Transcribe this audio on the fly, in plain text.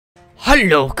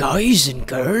Hello guys and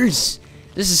girls,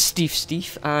 this is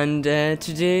Steaf, and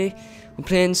today we're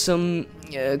playing some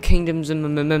Kingdoms of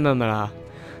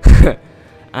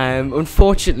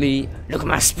unfortunately, look at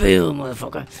my spill,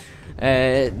 motherfucker.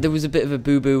 There was a bit of a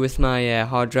boo-boo with my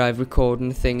hard drive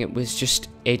recording thing.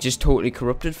 It just totally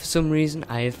corrupted for some reason.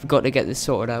 I have got to get this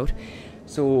sorted out.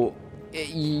 So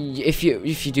if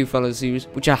you do follow the series,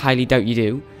 which I highly doubt you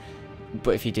do,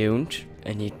 but if you don't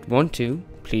and you want to,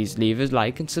 please leave a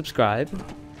like and subscribe.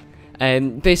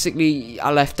 Basically,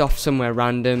 I left off somewhere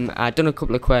random. I'd done a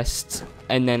couple of quests,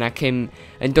 and then I came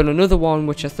and done another one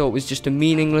which I thought was just a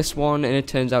meaningless one, and it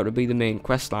turns out to be the main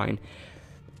quest line.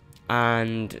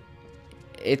 And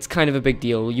it's kind of a big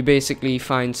deal. You basically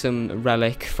find some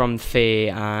relic from Fae,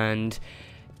 and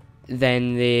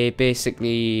then they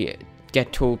basically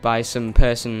get told by some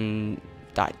person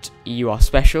that you are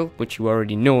special, which you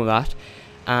already know that,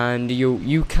 and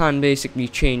you can basically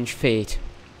change fate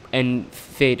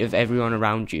of everyone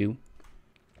around you.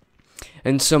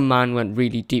 And some man went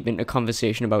really deep into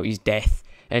conversation about his death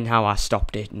and how I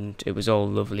stopped it, and it was all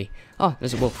lovely. Oh,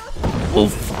 there's a wolf.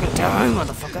 Wolf fucking time,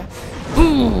 motherfucker.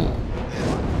 Ooh.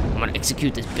 I'm gonna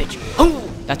execute this bitch.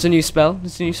 Oh, that's a new spell.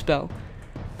 That's a new spell.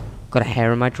 Got a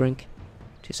hair in my drink.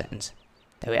 2 seconds.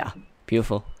 There we are.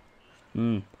 Beautiful.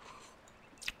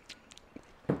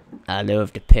 I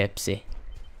love the Pepsi.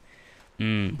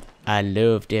 I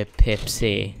love the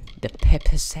Pepsi. The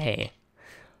Pepsi.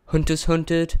 Hunters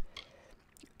hunted.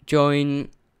 Join.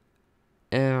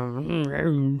 No.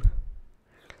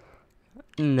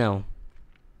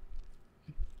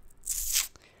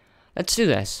 Let's do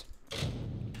this.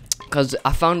 Because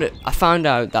I found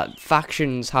out that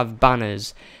factions have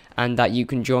banners and that you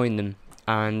can join them.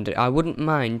 And I wouldn't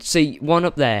mind. See, one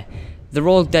up there. They're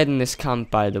all dead in this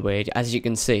camp, by the way, as you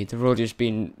can see. They're all just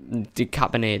been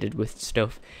decapitated with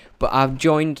stuff. But I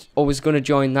was going to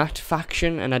join that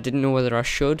faction, and I didn't know whether I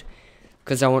should,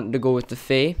 because I wanted to go with the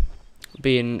Fae,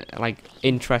 being, like,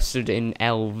 interested in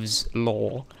elves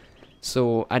lore.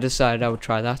 So I decided I would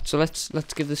try that. So let's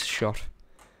give this a shot.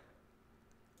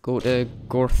 Go to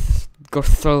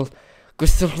Gorthel.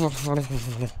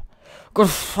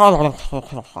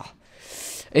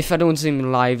 If I don't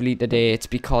seem lively today, it's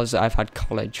because I've had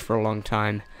college for a long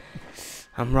time.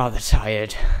 I'm rather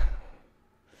tired.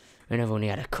 And I've only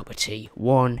had a cup of tea.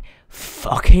 One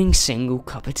fucking single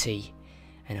cup of tea.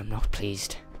 And I'm not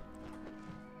pleased.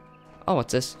 Oh,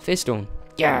 what's this? Face stone.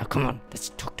 Yeah, come on. Let's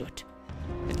talk to it.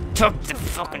 Let's talk the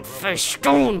fucking face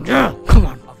stone. Yeah, come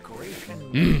on.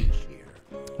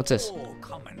 What's this?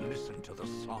 Come and listen to the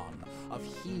song of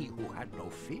he who had no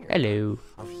fear. Hello.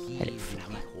 Of he Hello,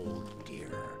 flower. we hold dear.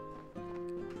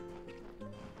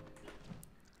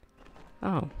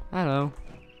 Oh, hello.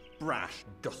 Brash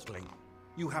dustling.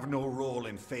 You have no role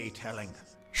in Fae telling.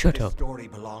 Shut This up. story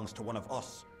belongs to one of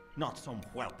us, not some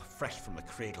whelp fresh from the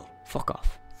cradle. Fuck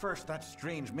off. First that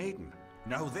strange maiden,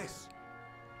 now this.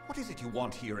 What is it you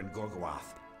want here in KoA?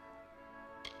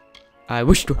 I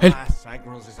wish to help.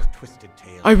 Sagrals is a twisted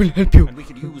tale. I will help you. And we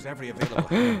could use every available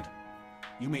hand.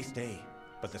 You may stay,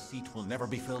 but the seat will never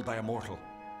be filled by a mortal.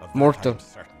 Of that Mortal. I am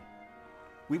certain.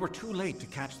 We were too late to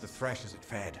catch the thresh as it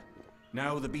fed.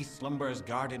 Now the beast slumbers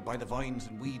guarded by the vines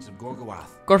and weeds of KoA.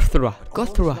 Gogowath.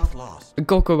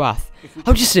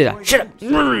 How'd you say that? Shut up.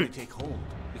 Take hold.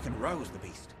 We can rouse the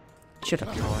beast. Shut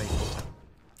up.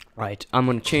 Right, I'm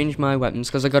gonna change my weapons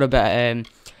because I got a better.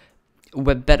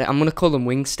 I'm gonna call them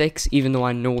wing sticks, even though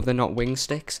I know they're not wing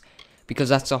sticks, because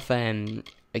that's off a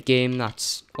game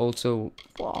that's also.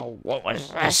 Whoa, what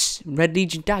was this? Red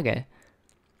Legion dagger.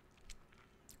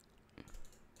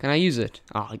 Can I use it?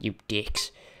 Oh, you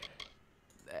dicks.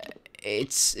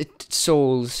 It's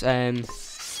Souls.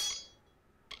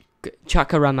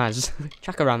 Chakaramas.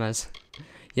 Chakaramas.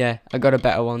 Yeah, I got a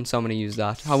better one, so I'm gonna use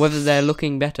that. However, they're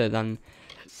looking better than.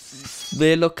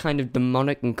 They look kind of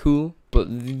demonic and cool, but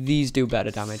these do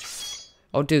better damage.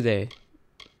 Or do they?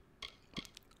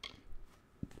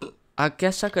 I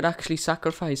guess I could actually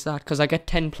sacrifice that, because I get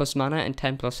 10 plus mana and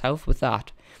 10 plus health with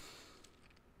that.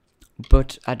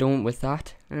 But I don't with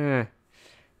that.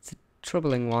 It's a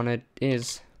troubling one, it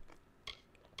is.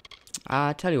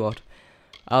 I tell you what,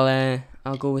 I'll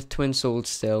go with Twin Souls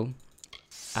still.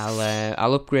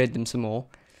 I'll upgrade them some more.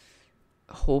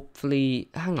 Hopefully,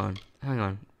 hang on.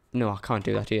 No, I can't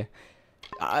do that here.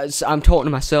 I'm talking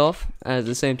to myself at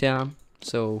the same time,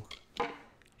 so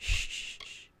shh.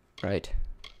 Right.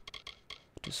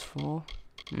 Just 4.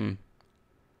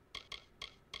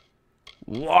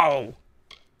 Whoa!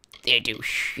 They do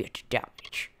shit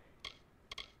damage.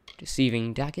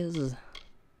 Deceiving daggers.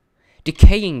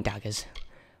 Decaying daggers.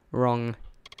 Wrong.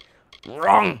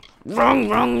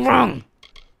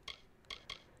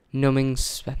 Numbing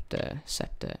scepter.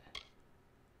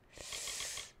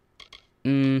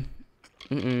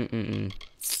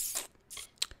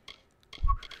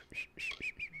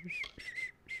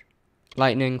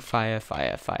 Lightning, fire.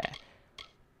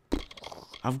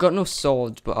 I've got no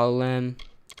swords, but I'll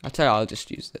tell you, I'll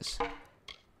just use this.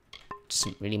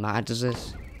 Doesn't really matter, does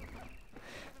it?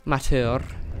 Matter.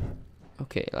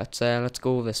 Okay, let's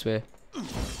go this way.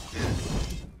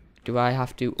 Do I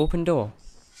have to open door?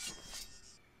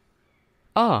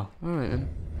 Oh, alright then.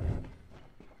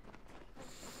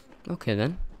 Okay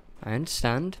then. I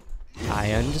understand.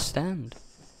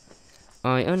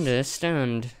 Alright,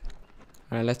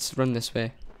 let's run this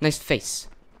way. Nice face.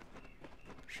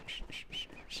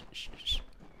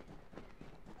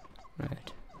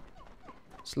 Right.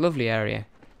 It's a lovely area.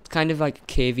 It's kind of like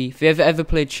cavey. If you've ever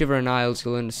played Shivering Isles,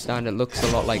 you'll understand it looks a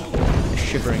lot like a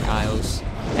Shivering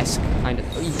Isles-esque kind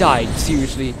of... Oh, he died,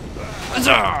 seriously.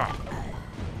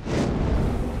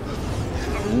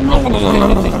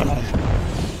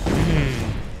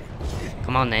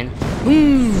 Come on then.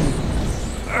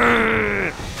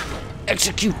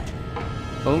 Execute!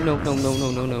 Oh no.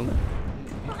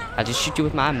 I'll just shoot you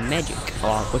with my magic.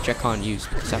 Oh, which I can't use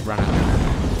because I've run out.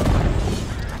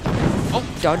 Oh,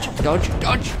 dodge.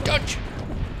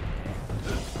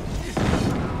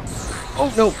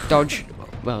 Oh no, dodge.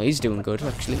 Well, he's doing good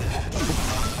actually.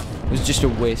 It was just a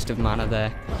waste of mana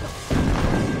there.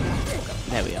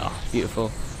 There we are.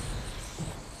 Beautiful.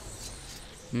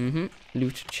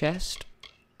 Loot chest.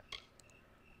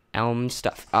 Elm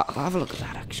stuff. I'll have a look at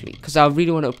that actually, because I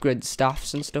really want to upgrade the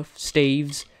staffs and stuff.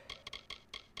 Staves.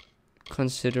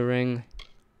 Considering.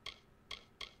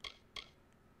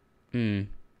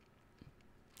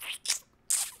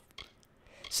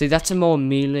 See, that's a more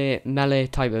melee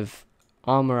type of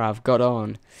armor I've got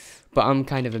on, but I'm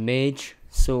kind of a mage,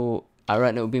 so I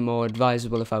reckon it would be more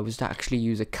advisable if I was to actually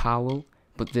use a cowl,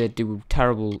 but they do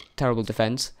terrible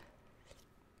defense.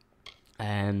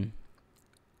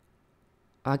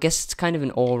 I guess it's kind of an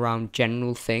all-round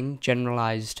general thing,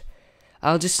 generalized.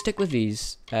 I'll just stick with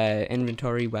these.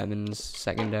 Inventory, weapons,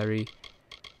 secondary.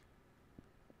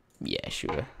 Yeah,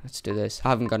 sure. Let's do this. I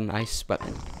haven't got an ice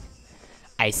weapon.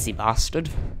 Icy bastard.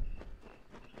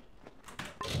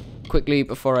 Quickly,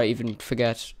 before I even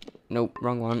forget. Nope,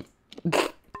 wrong one.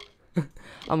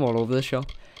 I'm all over the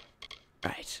shop.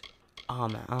 Right.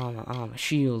 Armor.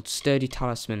 Shield. Sturdy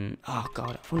talisman. Oh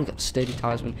god, I've only got the sturdy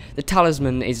talisman. The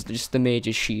talisman is just the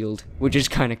mage's shield, which is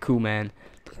kind of cool, man.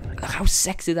 Look how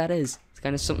sexy that is. It's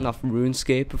kind of something off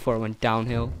RuneScape before I went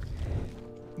downhill.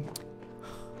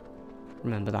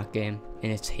 Remember that game in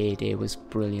its heyday was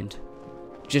brilliant.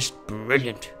 Just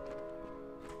brilliant.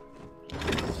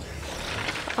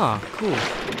 Ah, cool.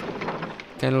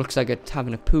 Kinda looks like it's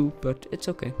having a poop, but it's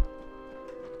okay.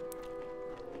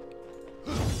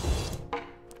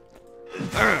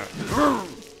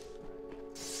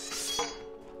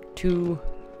 Two.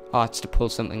 Oh, it's to pull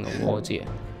something towards you.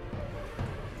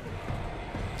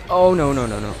 Oh, no.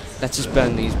 Let's just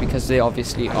burn these because they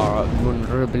obviously are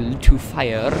vulnerable to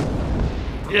fire.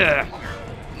 Yeah.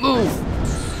 Move.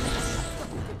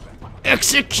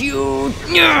 Execute.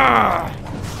 Yeah.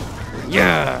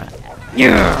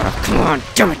 Come on,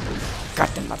 damn it.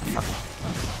 Got them, motherfucker.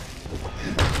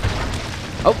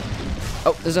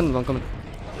 Oh, there's another one coming.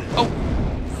 Oh.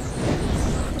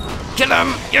 Kill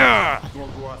him. Yeah.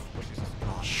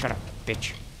 Shut up,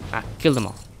 bitch. I killed them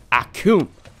all. I killed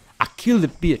the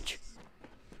bitch.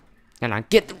 And I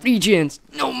get the regens.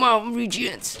 No more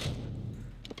regens.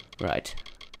 Right.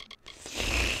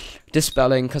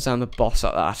 Dispelling, because I'm the boss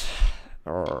at that.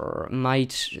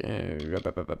 Might.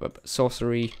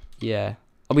 Sorcery. Yeah.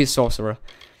 I'll be a sorcerer.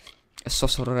 A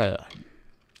sorcerer.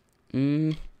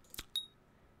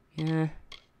 Yeah.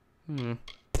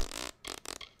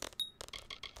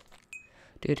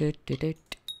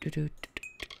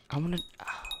 I wanna.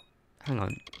 Hang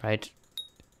on. Right.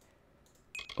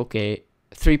 Okay.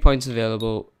 3 points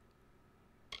available.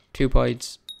 2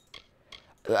 points.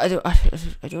 I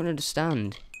don't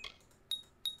understand.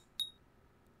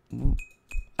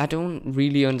 I don't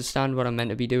really understand what I'm meant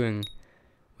to be doing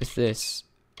with this.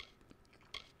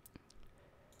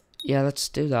 Yeah, let's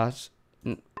do that.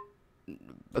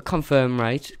 Confirm,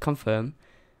 right? Confirm.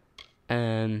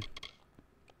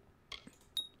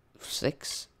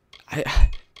 6.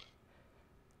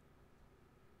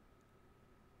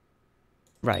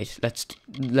 Right. Let's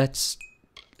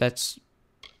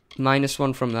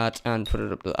 -1 from that and put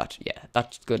it up to that. Yeah,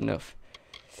 that's good enough.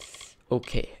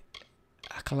 Okay.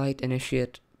 Acolyte,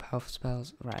 initiate, powerful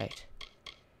spells. Right.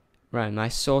 Right, my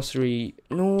sorcery.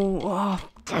 No. Oh,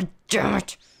 god damn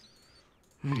it.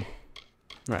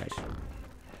 Right.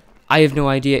 I have no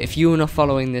idea. If you're not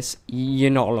following this, you're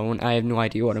not alone. I have no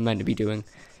idea what I'm meant to be doing.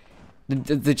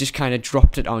 They just kind of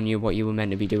dropped it on you what you were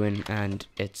meant to be doing, and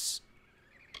it's...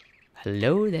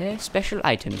 Hello there, special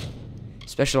item.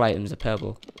 Special items are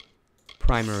purple.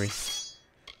 Primary.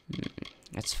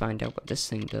 Let's find out what this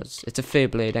thing does. It's a Fair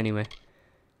Blade anyway.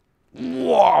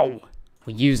 Whoa!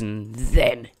 We're using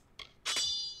them.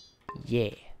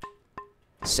 Yeah.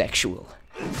 Sexual.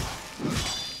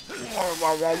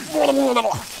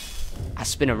 I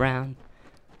spin around.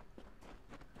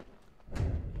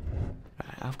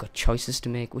 Right, I've got choices to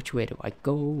make. Which way do I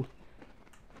go?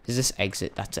 Is this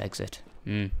exit? That's exit.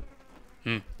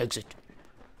 Exit.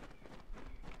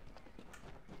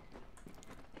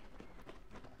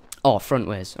 Oh, front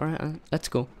ways. Alright, let's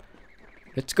go.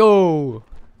 Let's go!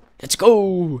 Let's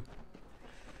go!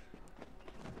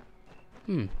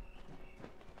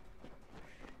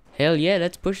 Hell yeah,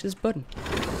 let's push this button.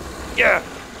 Yeah!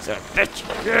 So bitch!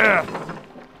 Yeah!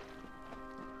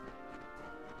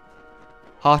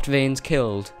 Heart veins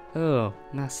killed. Oh,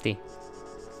 nasty.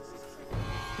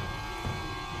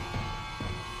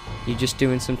 You just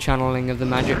doing some channeling of the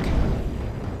magic?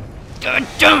 God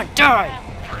damn it, die!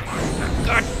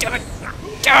 God damn it,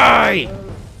 die!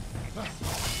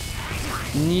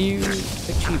 New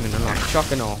achievement unlocked.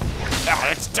 Shock and all. Ah,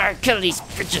 let's die! Kill these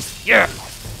bitches! Yeah!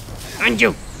 And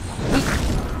you!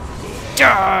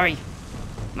 Die!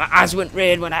 My eyes went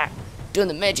red when I done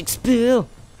the magic spell.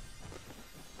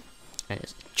 And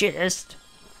it's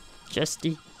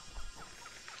justy.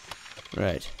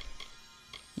 Right.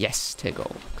 Yes, take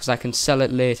all. Because I can sell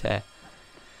it later.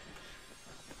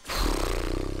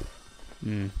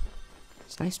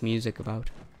 It's nice music about.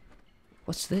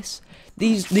 What's this?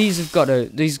 These have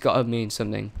gotta mean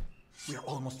something. We are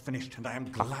almost finished, and I am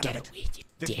glad Get of it. away, you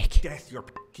This dick. death,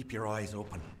 keep your eyes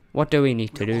open. What do we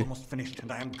need to We're do? almost finished,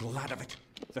 and I am glad of it.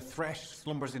 The thresh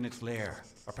slumbers in its lair,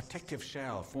 a protective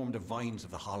shell formed of vines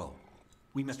of the hollow.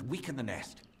 We must weaken the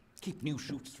nest, keep new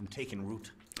shoots from taking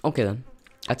root. Okay then,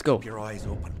 let's go. Keep your eyes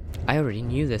open. I already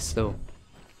knew this though.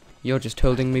 You're just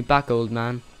holding me back, old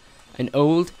man. And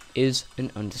old is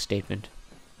an understatement.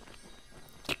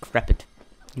 Decrepit.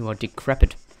 You are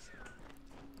decrepit.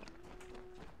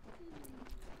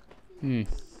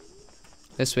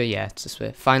 This way, yeah, it's this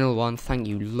way. Final one, thank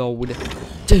you, Lord.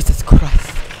 Jesus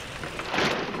Christ.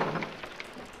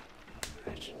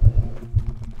 Right.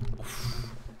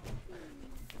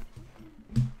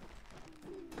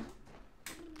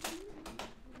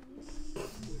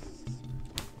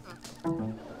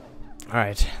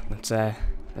 Alright,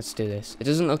 let's do this. It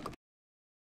doesn't look